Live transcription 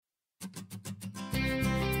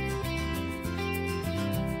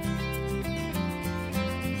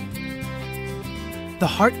The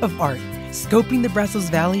Heart of Art, scoping the Brazos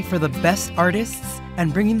Valley for the best artists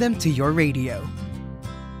and bringing them to your radio.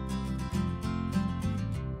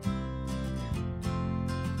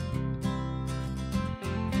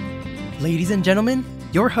 Ladies and gentlemen,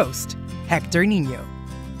 your host, Hector Nino.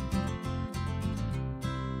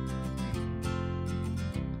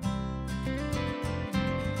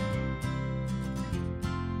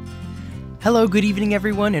 Hello, good evening,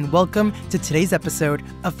 everyone, and welcome to today's episode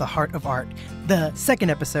of The Heart of Art, the second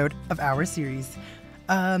episode of our series.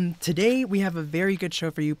 Today, we have a very good show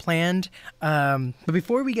for you planned, but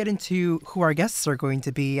before we get into who our guests are going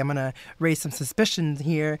to be, I'm going to raise some suspicions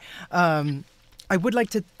here. I would like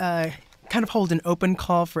to kind of hold an open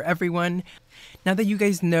call for everyone. Now that you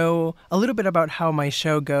guys know a little bit about how my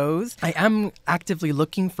show goes, I am actively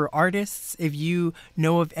looking for artists. If you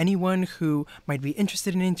know of anyone who might be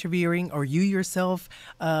interested in interviewing, or you yourself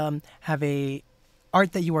have a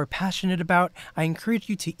art that you are passionate about, I encourage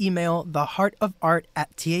you to email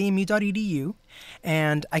theheartofart@tamu.edu,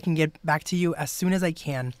 and I can get back to you as soon as I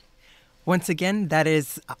can. Once again, that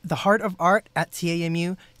is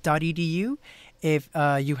theheartofart@tamu.edu. If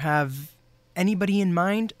you have anybody in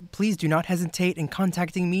mind, please do not hesitate in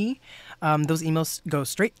contacting me. Those emails go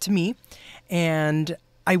straight to me. And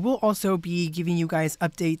I will also be giving you guys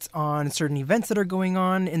updates on certain events that are going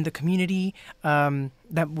on in the community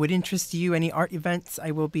that would interest you, any art events.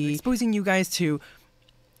 I will be exposing you guys to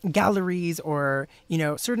galleries or,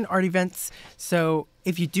 certain art events. So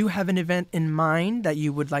if you do have an event in mind that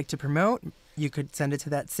you would like to promote, you could send it to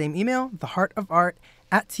that same email,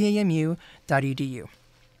 theheartofart@tamu.edu.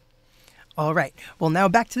 All right. Well, now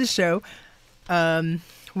back to the show.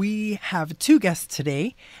 We have two guests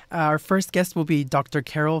today. Our first guest will be Dr.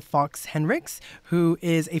 Carol Fox Henrichs, who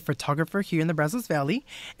is a photographer here in the Brazos Valley.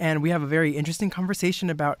 And we have a very interesting conversation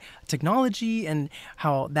about technology and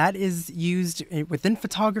how that is used within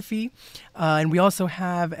photography. And we also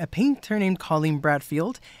have a painter named Coleen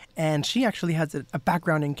Bradfield. And she actually has a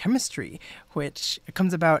background in chemistry, which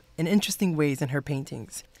comes about in interesting ways in her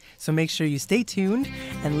paintings. So make sure you stay tuned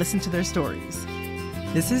and listen to their stories.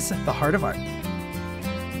 This is The Heart of Art.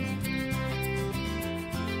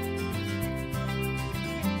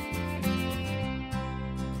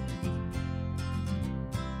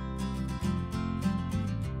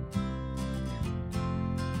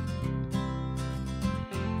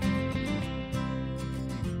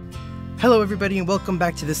 Hello, everybody, and welcome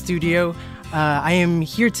back to the studio. I am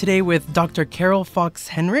here today with Dr. Carol Fox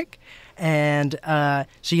Henrichs. And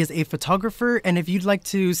she is a photographer. And if you'd like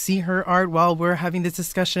to see her art while we're having this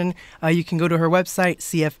discussion, you can go to her website,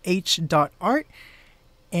 cfh.art.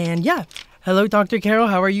 And hello, Dr. Carol.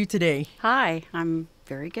 How are you today? Hi, I'm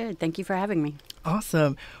very good. Thank you for having me.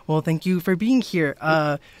 Awesome. Well, thank you for being here.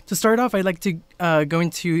 To start off, I'd like to go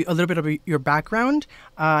into a little bit of your background.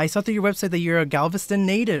 I saw through your website that you're a Galveston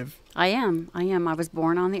native. I am. I was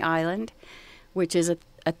born on the island, which is a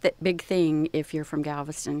big thing if you're from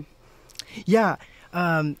Galveston. Yeah.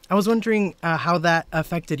 I was wondering how that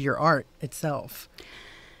affected your art itself.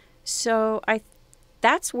 So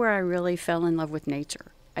that's where I really fell in love with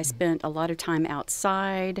nature. I spent a lot of time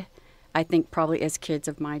outside. I think probably as kids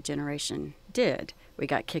of my generation did. We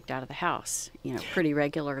got kicked out of the house, pretty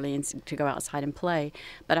regularly and to go outside and play.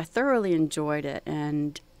 But I thoroughly enjoyed it.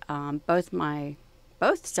 And both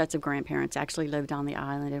sets of grandparents actually lived on the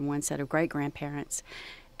island, and one set of great-grandparents.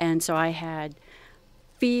 And so I had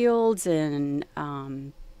fields and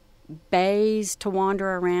bays to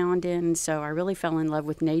wander around in. So I really fell in love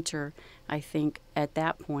with nature, I think, at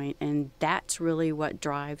that point. And that's really what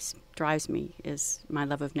drives me, is my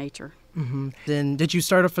love of nature. Mm-hmm. Then did you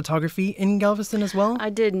start off photography in Galveston as well?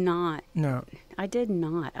 I did not. No. I did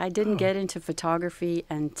not. I didn't get into photography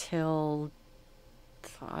until,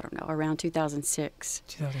 I don't know, around 2006.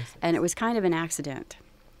 2006. And it was kind of an accident.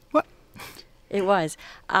 What? It was.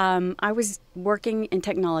 I was working in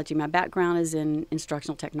technology. My background is in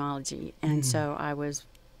instructional technology. And so I was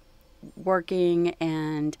working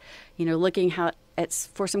and, looking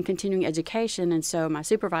for some continuing education. And so my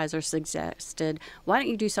supervisor suggested, why don't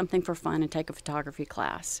you do something for fun and take a photography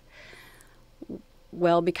class?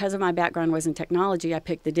 Well, because of my background was in technology, I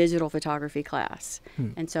picked the digital photography class.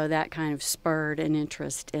 And so that kind of spurred an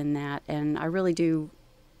interest in that. And I really do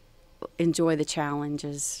enjoy the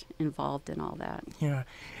challenges involved in all that. Yeah.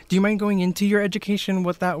 Do you mind going into your education,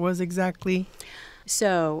 what that was exactly?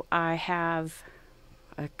 So I have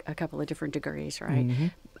a couple of different degrees,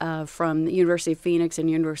 right? From the University of Phoenix and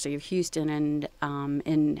University of Houston, and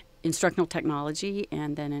in instructional technology,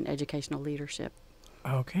 and then in educational leadership.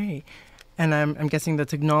 Okay. And I'm guessing the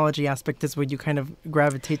technology aspect is what you kind of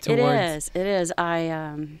gravitate towards. It is.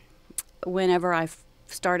 I whenever I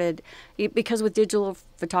started, because with digital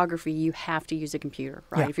photography, you have to use a computer,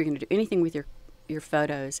 right? Yeah. If you're going to do anything with your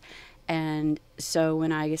photos. And so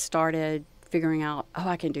when I started figuring out, oh,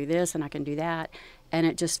 I can do this and I can do that, and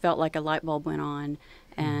it just felt like a light bulb went on,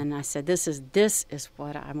 and I said, this is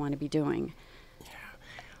what I want to be doing.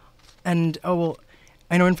 And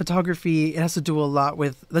I know in photography, it has to do a lot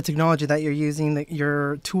with the technology that you're using,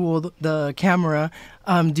 your tool, the camera.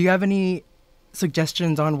 Do you have any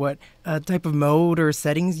suggestions on what type of mode or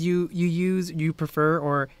settings you prefer,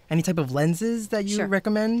 or any type of lenses that you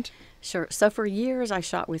recommend? Sure. So for years, I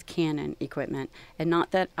shot with Canon equipment, and not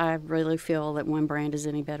that I really feel that one brand is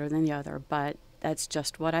any better than the other, but that's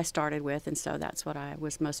just what I started with, and so that's what I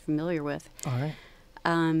was most familiar with. All right.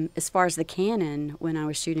 As far as the Canon, when I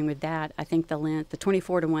was shooting with that, I think the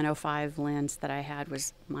 24-105 lens that I had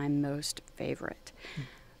was my most favorite.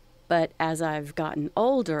 But as I've gotten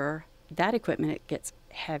older, that equipment, it gets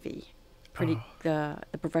heavy. The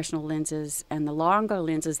professional lenses and the longer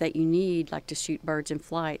lenses that you need, like to shoot birds in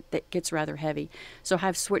flight, that gets rather heavy. So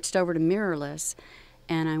I've switched over to mirrorless,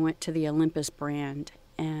 and I went to the Olympus brand,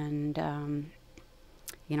 and I'm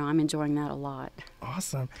enjoying that a lot.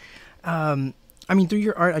 Awesome. Through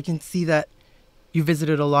your art, I can see that you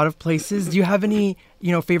visited a lot of places. Do you have any,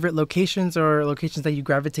 favorite locations or locations that you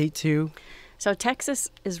gravitate to? So Texas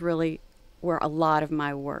is really where a lot of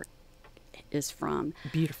my work is from.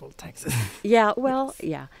 Beautiful Texas. Yeah, well,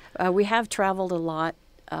 yeah. We have traveled a lot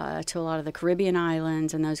to a lot of the Caribbean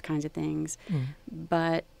islands and those kinds of things.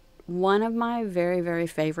 But one of my very, very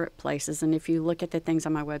favorite places, and if you look at the things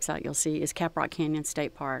on my website, you'll see, is Caprock Canyon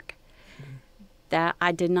State Park. That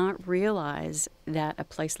I did not realize that a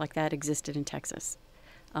place like that existed in Texas.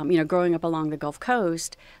 Growing up along the Gulf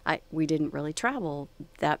Coast, we didn't really travel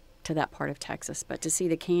to that part of Texas, but to see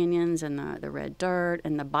the canyons and the red dirt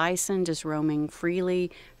and the bison just roaming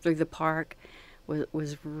freely through the park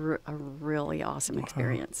was a really awesome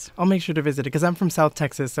experience. I'll make sure to visit it because I'm from South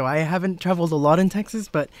Texas, so I haven't traveled a lot in Texas,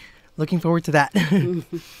 but looking forward to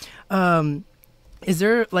that. Is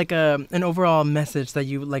there like an overall message that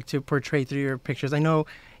you like to portray through your pictures? I know,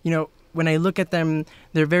 when I look at them,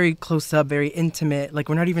 they're very close up, very intimate. Like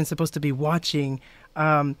we're not even supposed to be watching.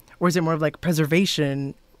 Or is it more of like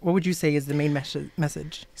preservation? What would you say is the main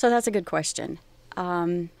message? So that's a good question.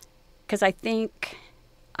 Because I think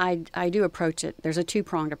I do approach it. There's a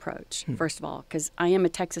two-pronged approach, first of all, because I am a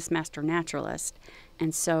Texas master naturalist.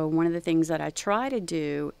 And so one of the things that I try to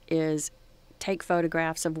do is take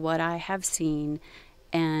photographs of what I have seen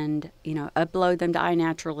and, upload them to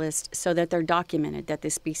iNaturalist so that they're documented, that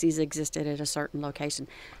this species existed at a certain location.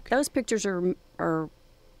 Those pictures are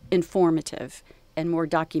informative and more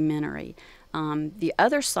documentary. The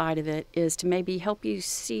other side of it is to maybe help you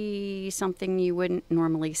see something you wouldn't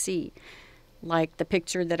normally see. Like the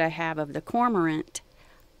picture that I have of the cormorant,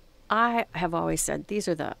 I have always said these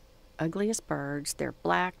are the ugliest birds. They're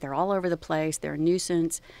black, they're all over the place, they're a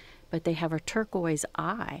nuisance, but they have a turquoise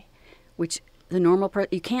eye, which the normal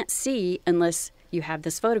you can't see unless you have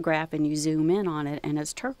this photograph and you zoom in on it, and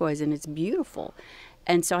it's turquoise and it's beautiful.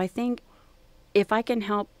 And so I think if I can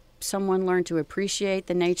help someone learn to appreciate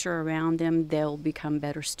the nature around them, they'll become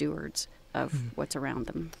better stewards of what's around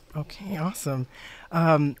them. Okay, awesome.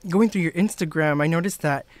 Going through your Instagram, I noticed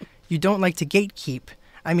that you don't like to gatekeep.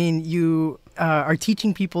 I mean, you are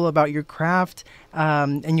teaching people about your craft,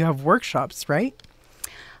 and you have workshops, right?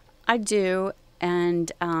 I do,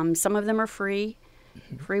 and some of them are free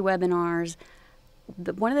webinars.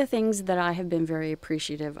 One of the things that I have been very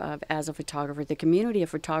appreciative of as a photographer, the community of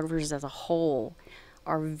photographers as a whole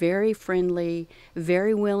are very friendly,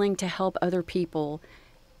 very willing to help other people,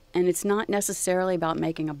 and it's not necessarily about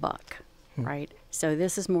making a buck, right? So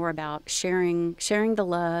this is more about sharing the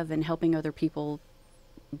love and helping other people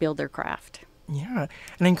build their craft. Yeah,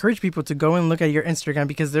 and I encourage people to go and look at your Instagram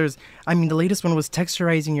because the latest one was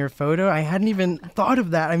texturizing your photo. I hadn't even thought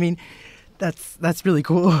of that. I mean, that's really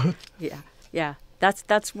cool. Yeah.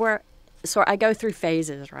 That's where, so I go through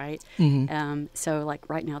phases, right? So like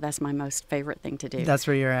right now, that's my most favorite thing to do. That's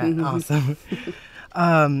where you're at. Awesome.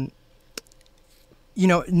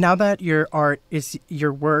 Now that your art is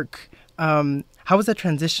your work, how was that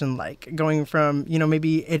transition like going from,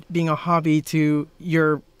 maybe it being a hobby to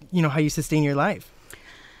your, how you sustain your life?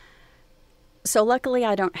 So luckily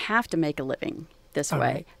I don't have to make a living this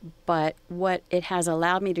way, but what it has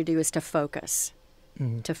allowed me to do is to focus.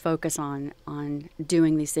 To focus on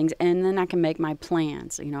doing these things, and then I can make my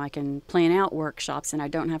plans. I can plan out workshops, and I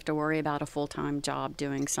don't have to worry about a full-time job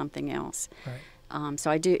doing something else. Right. So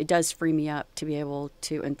it does free me up to be able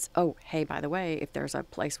to. And hey, by the way, if there's a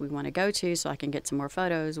place we want to go to, so I can get some more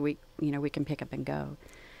photos, we can pick up and go.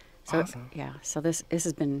 So Awesome. yeah, so this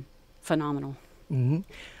has been phenomenal. Hmm.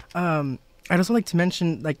 I'd also like to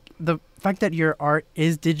mention, like, the fact that your art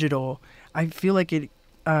is digital. I feel like it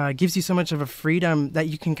gives you so much of a freedom that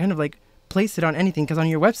you can kind of like place it on anything. Because on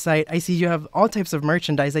your website, I see you have all types of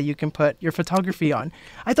merchandise that you can put your photography on.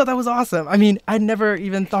 I thought that was awesome. I mean, I'd never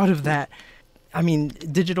even thought of that. I mean,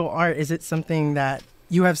 digital art, is it something that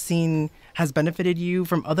you have seen has benefited you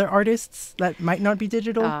from other artists that might not be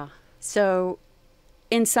digital? So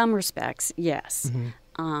in some respects, yes.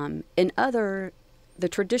 In other, the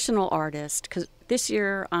traditional artist, because this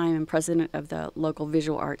year I am president of the local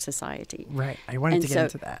Visual Art Society. Right. I wanted to get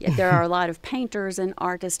into that. Yeah, there are a lot of painters and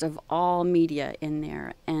artists of all media in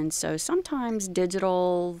there. And so sometimes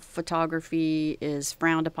digital photography is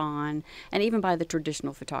frowned upon, and even by the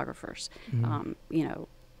traditional photographers. You know,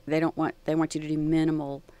 they want you to do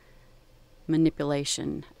minimal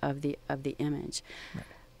manipulation of the image. Right.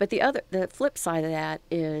 But the flip side of that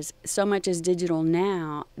is so much is digital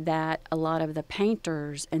now that a lot of the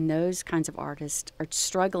painters and those kinds of artists are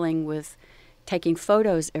struggling with taking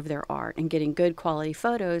photos of their art and getting good quality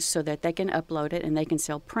photos so that they can upload it and they can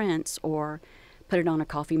sell prints or put it on a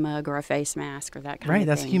coffee mug or a face mask or that kind of thing. Right,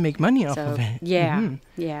 that's how you make money off of it. Yeah,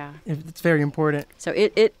 yeah. It's very important. So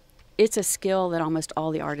it's a skill that almost all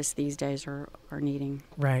the artists these days are needing.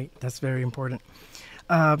 Right, that's very important.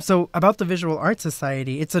 So about the Visual Art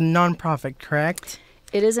Society, it's a nonprofit, correct?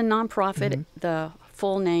 It is a nonprofit. The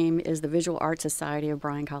full name is the Visual Art Society of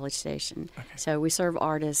Bryan College Station. Okay. So we serve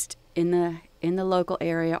artists in the local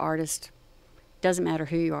area. Artists, doesn't matter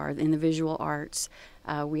who you are, in the visual arts.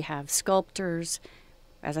 We have sculptors.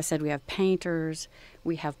 As I said, we have painters.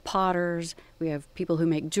 We have potters. We have people who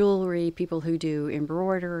make jewelry, people who do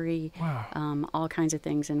embroidery, all kinds of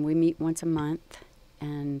things. And we meet once a month,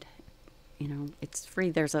 and you know, it's free.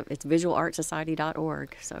 It's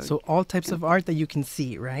visualartsociety.org. So all types of art that you can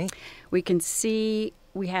see, right? We can see.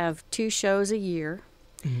 We have 2 shows a year,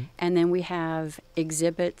 and then we have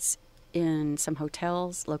exhibits in some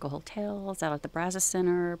hotels, local hotels, out at the Brazos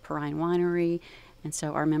Center, Perrine Winery, and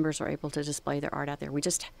so our members are able to display their art out there. We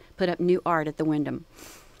just put up new art at the Wyndham.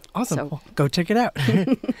 Awesome. So, well, go check it out.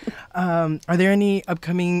 Are there any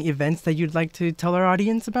upcoming events that you'd like to tell our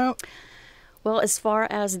audience about? Well, as far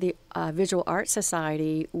as the Visual Art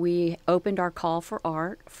Society, we opened our call for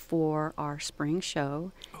art for our spring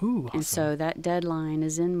show. Ooh, awesome. And so that deadline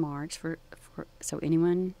is in March. So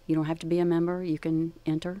anyone, you don't have to be a member, you can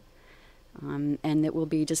enter. And it will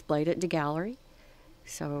be displayed at the gallery.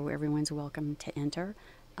 So everyone's welcome to enter.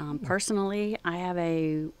 Personally, I have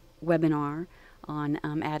a webinar on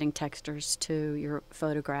adding textures to your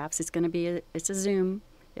photographs. It's going to be it's a Zoom.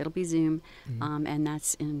 It'll be Zoom, and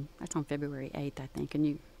that's on February 8th, I think,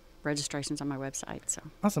 and registration's on my website. So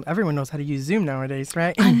awesome! Everyone knows how to use Zoom nowadays,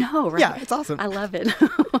 right? I know, right? Yeah, it's awesome. I love it.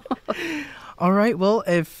 All right. Well,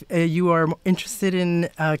 if you are interested in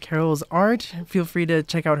Carol's art, feel free to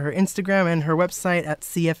check out her Instagram and her website at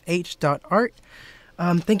cfh.art.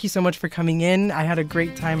 Thank you so much for coming in. I had a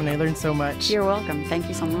great time and I learned so much. You're welcome. Thank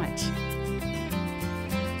you so much.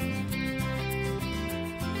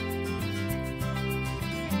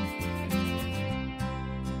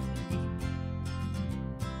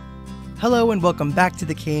 Hello and welcome back to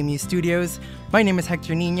the KMU studios. My name is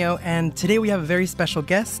Hector Nino, and today we have a very special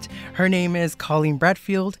guest. Her name is Coleen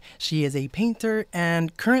Bradfield. She is a painter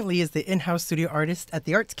and currently is the in-house studio artist at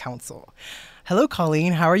the Arts Council. Hello,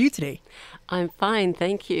 Coleen. How are you today? I'm fine,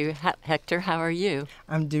 thank you. Hector, how are you?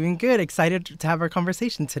 I'm doing good. Excited to have our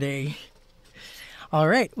conversation today. All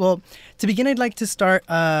right. Well, to begin, I'd like to start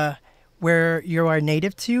where you are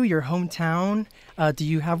native to, your hometown. Do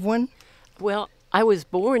you have one? Well, I was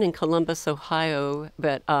born in Columbus, Ohio,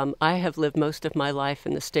 but I have lived most of my life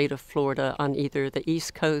in the state of Florida on either the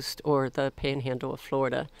East Coast or the Panhandle of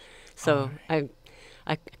Florida. So I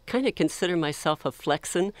kind of consider myself a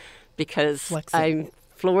Flexan because I'm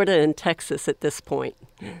Florida and Texas at this point.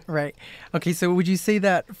 Right. Okay, so would you say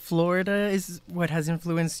that Florida is what has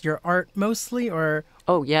influenced your art mostly, or?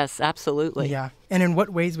 Oh, yes, absolutely. Yeah. And in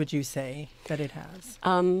what ways would you say that it has?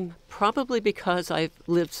 Probably because I've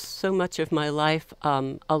lived so much of my life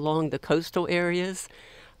along the coastal areas.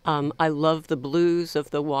 I love the blues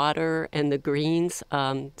of the water and the greens,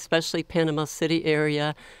 especially Panama City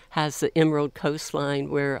area has the emerald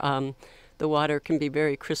coastline where the water can be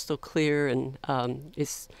very crystal clear and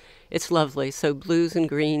it's lovely. So blues and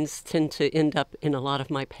greens tend to end up in a lot of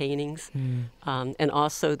my paintings. And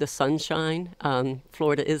also the sunshine.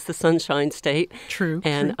 Florida is the sunshine state. True.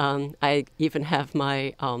 And I even have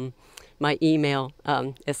my my email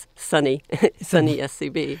as Sunny, Sunny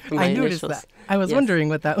SCB. For my I noticed initials. that. I was wondering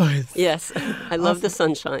what that was. Yes, I love the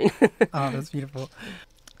sunshine. Oh, that's beautiful.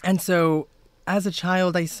 And so, as a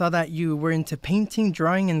child, I saw that you were into painting,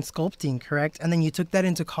 drawing, and sculpting, correct? And then you took that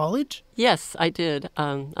into college? Yes, I did.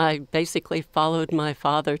 I basically followed my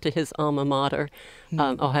father to his alma mater,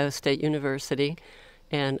 Ohio State University,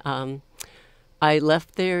 and I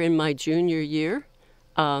left there in my junior year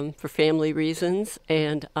for family reasons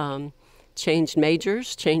and changed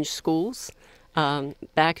majors, changed schools.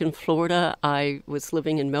 Back in Florida, I was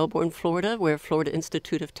living in Melbourne, Florida, where Florida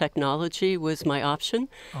Institute of Technology was my option.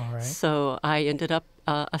 All right. So I ended up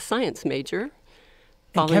a science major, And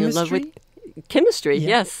falling in love with chemistry. Yeah.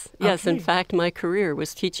 Yes, yes. Okay. In fact, my career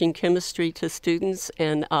was teaching chemistry to students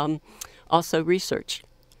and also research.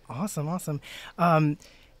 Awesome, awesome.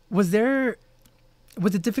 Was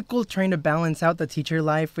it difficult trying to balance out the teacher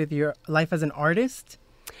life with your life as an artist?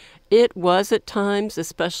 It was at times,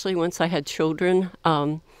 especially once I had children.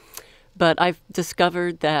 But I've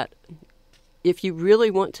discovered that if you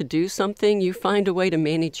really want to do something, you find a way to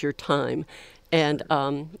manage your time. And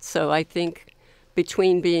so I think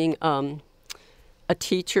between being a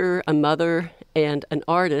teacher, a mother, and an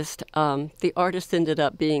artist, the artist ended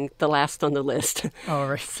up being the last on the list. All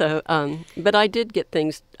right. So, but I did get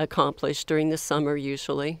things accomplished during the summer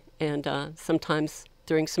usually, and sometimes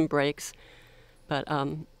during some breaks. But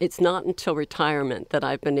it's not until retirement that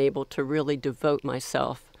I've been able to really devote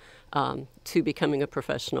myself to becoming a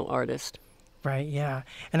professional artist. Right, yeah.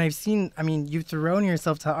 And I've seen, you've thrown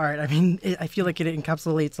yourself to art. I feel like it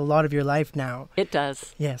encapsulates a lot of your life now. It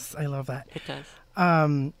does. Yes, I love that. It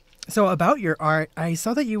does. So about your art, I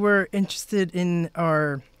saw that you were interested in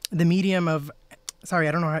the medium of, sorry,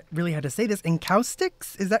 I don't know really how to say this,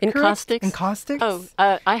 encaustics? Is that correct? Encaustics? Encaustics?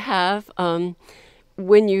 Oh, I have.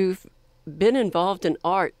 When you've been involved in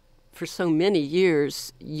art for so many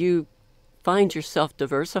years, you find yourself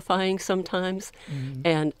diversifying sometimes. Mm-hmm.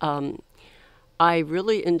 And I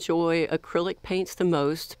really enjoy acrylic paints the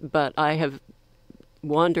most, but I have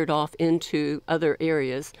wandered off into other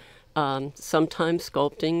areas, sometimes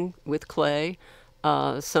sculpting with clay,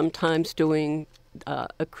 sometimes doing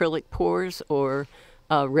acrylic pours or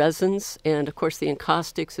resins. And, of course, the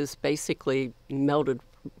encaustics is basically melted,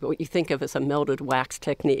 what you think of as a melted wax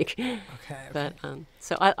technique. Okay. But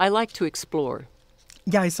so I like to explore.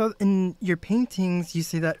 Yeah, I saw in your paintings, you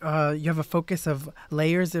say that you have a focus of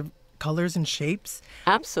layers of colors and shapes.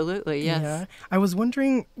 Absolutely, yes. Yeah. I was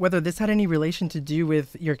wondering whether this had any relation to do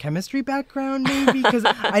with your chemistry background, maybe? Because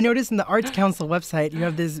I noticed in the Arts Council website, you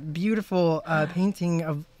have this beautiful painting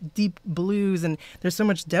of deep blues, and there's so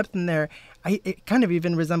much depth in there. It kind of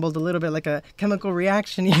even resembled a little bit like a chemical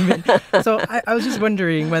reaction even. So I was just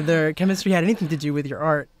wondering whether chemistry had anything to do with your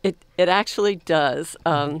art. It actually does.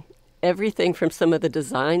 Everything from some of the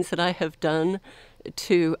designs that I have done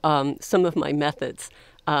to some of my methods.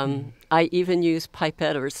 I even use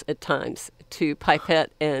pipetters at times to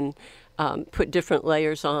pipette and put different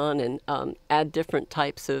layers on and add different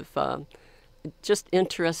types of just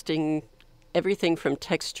interesting, everything from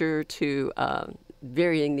texture to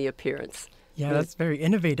varying the appearance. Yeah, that's very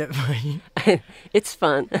innovative. It's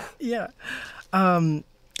fun. Yeah. And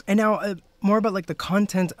now more about like the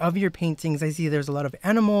content of your paintings. I see there's a lot of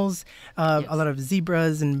animals, Yes. a lot of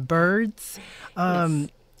zebras and birds. Yes.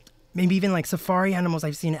 Maybe even like safari animals.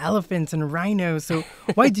 I've seen elephants and rhinos. So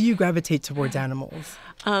why do you gravitate towards animals?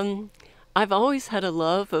 I've always had a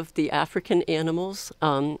love of the African animals,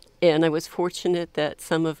 and I was fortunate that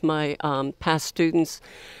some of my past students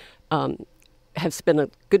have spent a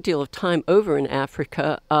good deal of time over in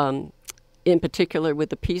Africa, in particular with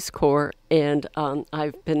the Peace Corps, and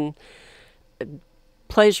I've been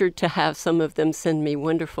pleasured to have some of them send me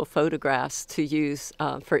wonderful photographs to use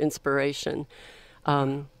for inspiration.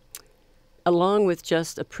 Along with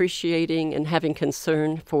just appreciating and having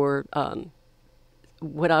concern for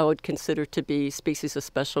what I would consider to be species of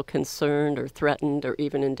special concern or threatened or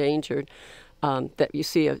even endangered that you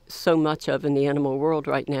see so much of in the animal world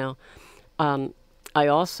right now. I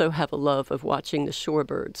also have a love of watching the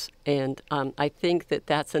shorebirds, and I think that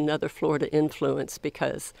that's another Florida influence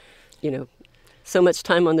because, so much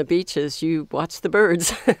time on the beaches, you watch the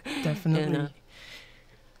birds. Definitely. And,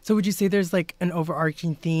 so would you say there's like an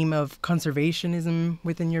overarching theme of conservationism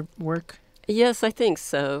within your work? yes, I think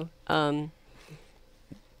so.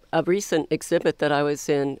 A recent exhibit that I was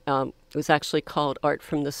in was actually called Art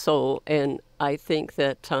from the Soul, and I think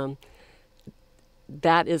that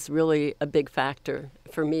that is really a big factor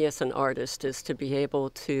for me as an artist, is to be able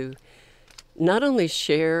to not only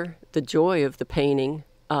share the joy of the painting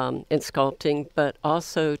and sculpting, but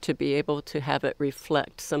also to be able to have it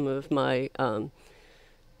reflect some of my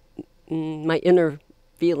my inner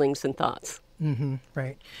feelings and thoughts.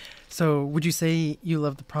 Right. So would you say you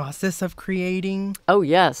love the process of creating? Oh,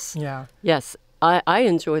 yes. Yeah. Yes. I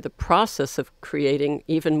enjoy the process of creating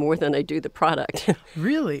even more than I do the product.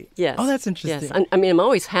 Really? Yes. Oh, that's interesting. Yes. I mean, I'm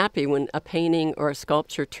always happy when a painting or a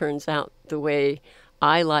sculpture turns out the way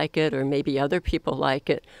I like it or maybe other people like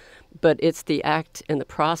it. But it's the act and the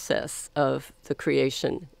process of the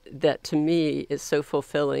creation that to me is so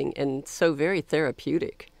fulfilling and so very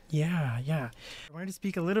therapeutic. Yeah, yeah. I wanted to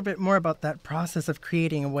speak a little bit more about that process of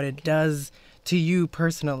creating and what it does to you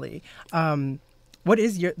personally. What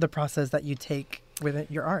is the process that you take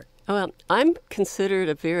with your art? Well, I'm considered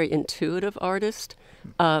a very intuitive artist.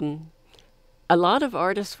 A lot of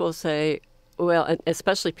artists will say, well, and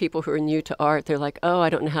especially people who are new to art, they're like, oh, I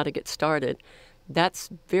don't know how to get started. That's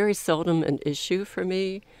very seldom an issue for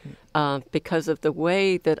me because of the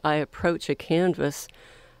way that I approach a canvas.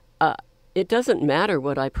 It doesn't matter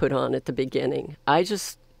what I put on at the beginning. I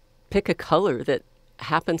just pick a color that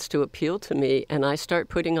happens to appeal to me, and I start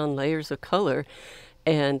putting on layers of color.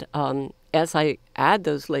 And as I add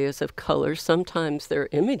those layers of color, sometimes there are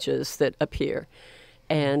images that appear.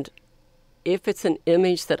 And if it's an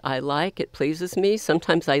image that I like, it pleases me,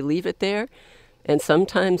 sometimes I leave it there. And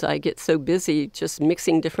sometimes I get so busy just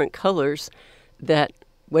mixing different colors that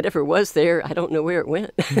whatever was there, I don't know where it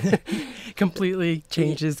went. Completely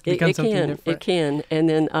changes, becomes something different. It can. And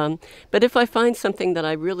then, but if I find something that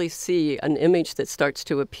I really see, an image that starts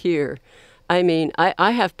to appear, I mean,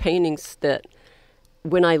 I have paintings that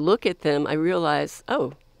when I look at them, I realize,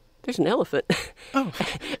 oh, there's an elephant. Oh.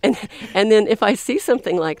 and then if I see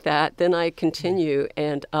something like that, then I continue.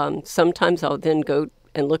 And sometimes I'll then go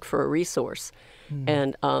and look for a resource.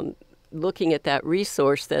 And looking at that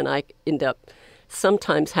resource, then I end up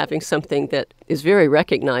sometimes having something that is very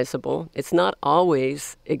recognizable. It's not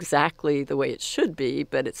always exactly the way it should be,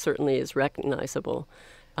 but it certainly is recognizable.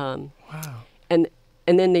 Wow. And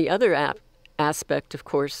then the other aspect, of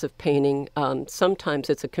course, of painting, sometimes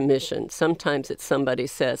it's a commission. Sometimes it's somebody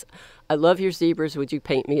says, I love your zebras, would you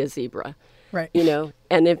paint me a zebra? Right. You know,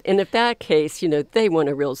 and if that case, you know, they want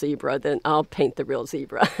a real zebra, then I'll paint the real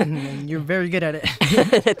zebra. You're very good at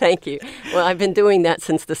it. Thank you. Well, I've been doing that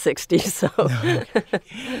since the 60s, so.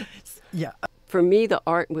 Yeah. For me, the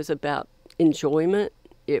art was about enjoyment.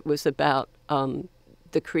 It was about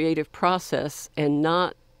the creative process and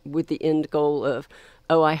not with the end goal of,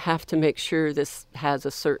 oh, I have to make sure this has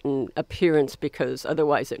a certain appearance because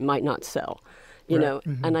otherwise it might not sell. You Right. know,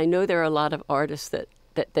 and I know there are a lot of artists that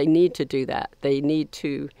they need to do that. They need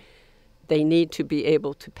to be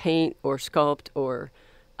able to paint or sculpt or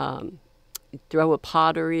throw a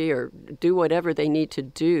pottery or do whatever they need to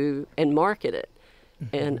do and market it.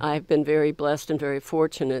 And I've been very blessed and very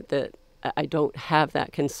fortunate that I don't have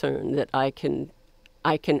that concern, that I can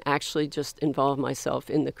actually just involve myself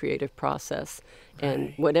in the creative process. Right.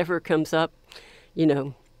 And whatever comes up, you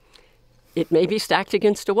know, it may be stacked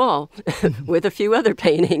against a wall with a few other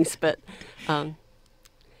paintings, but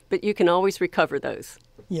you can always recover those.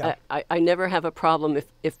 Yeah. I never have a problem.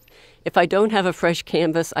 If I don't have a fresh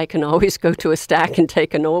canvas, I can always go to a stack and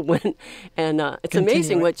take an old one. And it's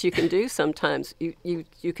amazing what you can do sometimes.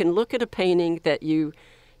 You can look at a painting that you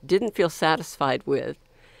didn't feel satisfied with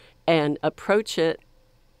and approach it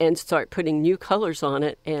and start putting new colors on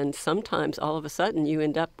it. And sometimes all of a sudden you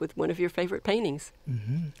end up with one of your favorite paintings.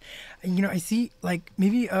 Mm-hmm. You know, I see like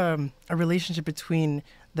maybe a relationship between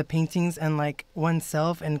the paintings and like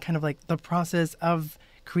oneself and kind of like the process of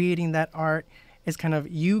creating that art is kind of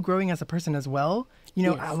you growing as a person as well, you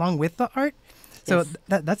know, Yes. along with the art. So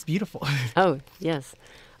Yes. that's beautiful. Oh, yes.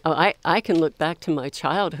 Oh, I can look back to my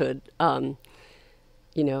childhood.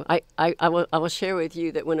 You know, I will share with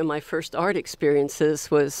you that one of my first art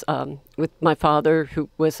experiences was with my father, who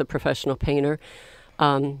was a professional painter.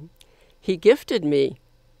 He gifted me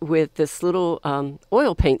with this little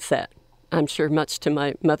oil paint set. I'm sure much to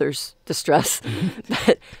my mother's distress.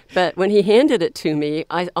 but when he handed it to me,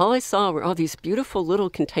 all I saw were all these beautiful little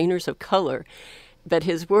containers of color. But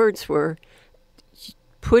his words were,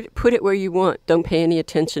 put it where you want. Don't pay any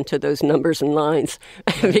attention to those numbers and lines.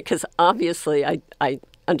 Because obviously I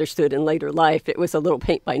understood in later life it was a little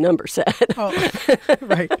paint by number set. Oh,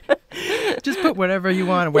 right. Just put whatever you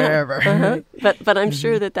want wherever. Uh-huh. But I'm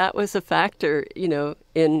sure that was a factor, you know,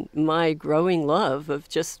 in my growing love of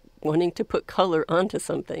just wanting to put color onto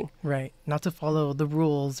something. Right. Not to follow the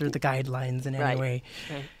rules or the guidelines in any way.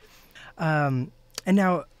 Right. And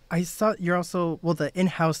now I saw you're also, the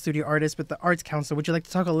in-house studio artist with the Arts Council. Would you like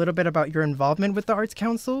to talk a little bit about your involvement with the Arts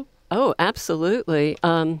Council? Oh, absolutely.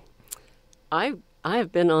 I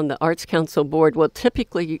have been on the Arts Council board. Well,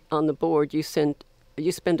 typically on the board you spend a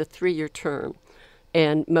 3-year term,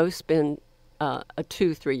 and most spend a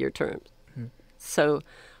 2 3-year term. So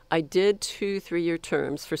I did 2 3-year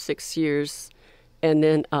terms for 6 years, and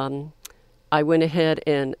then I went ahead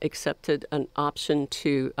and accepted an option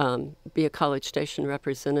to be a College Station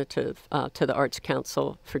representative to the Arts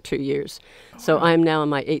Council for 2 years. So I'm now in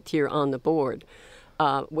my 8th year on the board,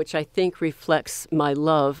 which I think reflects my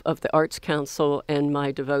love of the Arts Council and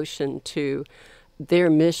my devotion to their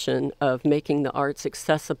mission of making the arts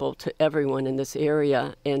accessible to everyone in this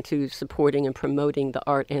area and to supporting and promoting the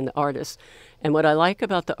art and the artists. And what I like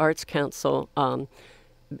about the Arts Council,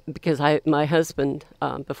 because my husband,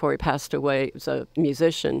 before he passed away, was a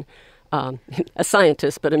musician, a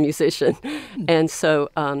scientist, but a musician. And so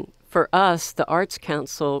for us, the Arts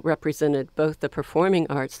Council represented both the performing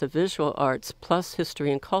arts, the visual arts, plus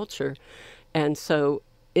history and culture. And so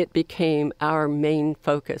it became our main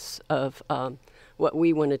focus of what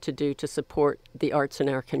we wanted to do to support the arts in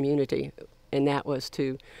our community, and that was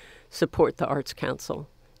to support the Arts Council.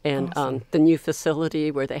 And Awesome. The new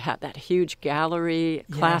facility where they have that huge gallery,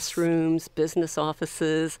 Yes. classrooms, business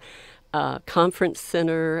offices, conference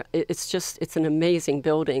center. It's an amazing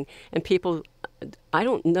building. And I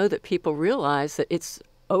don't know that people realize that it's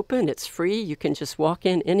open, it's free. You can just walk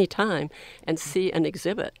in anytime and see an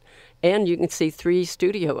exhibit. And you can see 3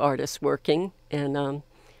 studio artists working. And of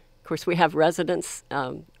course, we have residents.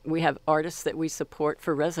 We have artists that we support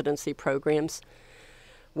for residency programs.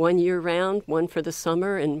 1 year round, 1 for the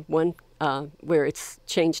summer, and 1 where it's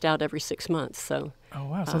changed out every 6 months. So, Oh,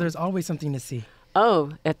 wow. So there's always something to see.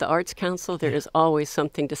 at the Arts Council, there is always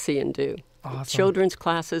something to see and do. Awesome. Children's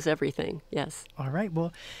classes, everything. Yes. All right.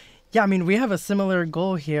 Well, yeah, I mean, we have a similar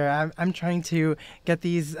goal here. I'm trying to get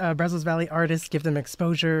these Brazos Valley artists, give them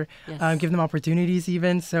exposure, Yes. give them opportunities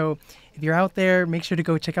even. So if you're out there, make sure to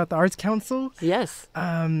go check out the Arts Council. Yes.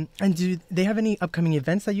 And do they have any upcoming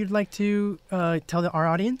events that you'd like to tell our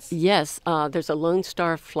audience? Yes, there's a Lone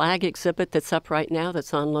Star flag exhibit that's up right now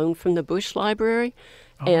that's on loan from the Bush Library.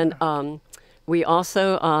 And we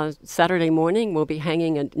also, Saturday morning, will be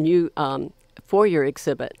hanging a new four-year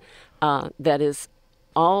exhibit that is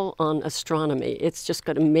all on astronomy. It's just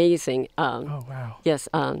got amazing. Oh, wow. Yes,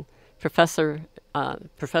 Professor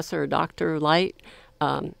Dr. Light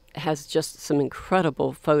has just some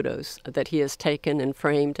incredible photos that he has taken and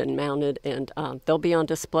framed and mounted, and they'll be on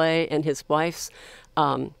display. And his wife's,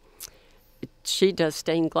 she does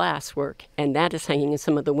stained glass work, and that is hanging in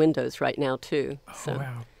some of the windows right now too. Oh,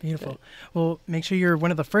 wow. Beautiful. Well, make sure you're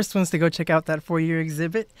one of the first ones to go check out that 4-year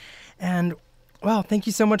exhibit. And wow, thank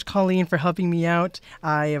you so much, Coleen, for helping me out.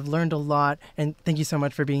 I have learned a lot, and thank you so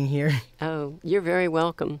much for being here. Oh, you're very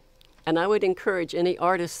welcome. And I would encourage any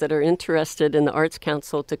artists that are interested in the Arts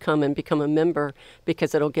Council to come and become a member,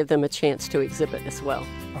 because it'll give them a chance to exhibit as well.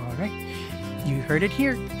 All right. You heard it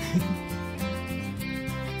here.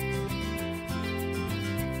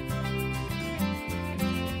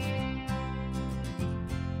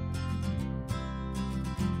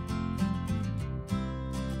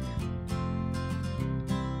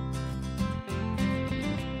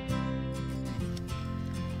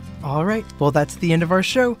 All right. Well, that's the end of our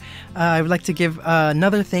show. I would like to give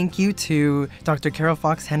another thank you to Dr. Carol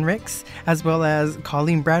Fox Henrichs, as well as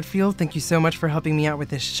Coleen Bradfield. Thank you so much for helping me out with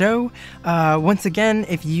this show. Once again,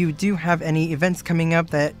 if you do have any events coming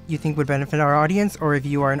up that you think would benefit our audience, or if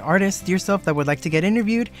you are an artist yourself that would like to get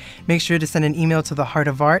interviewed, make sure to send an email to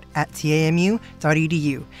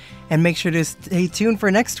theheartofart@tamu.edu. And make sure to stay tuned for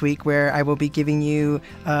next week, where I will be giving you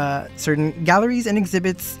certain galleries and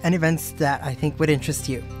exhibits and events that I think would interest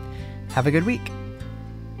you. Have a good week.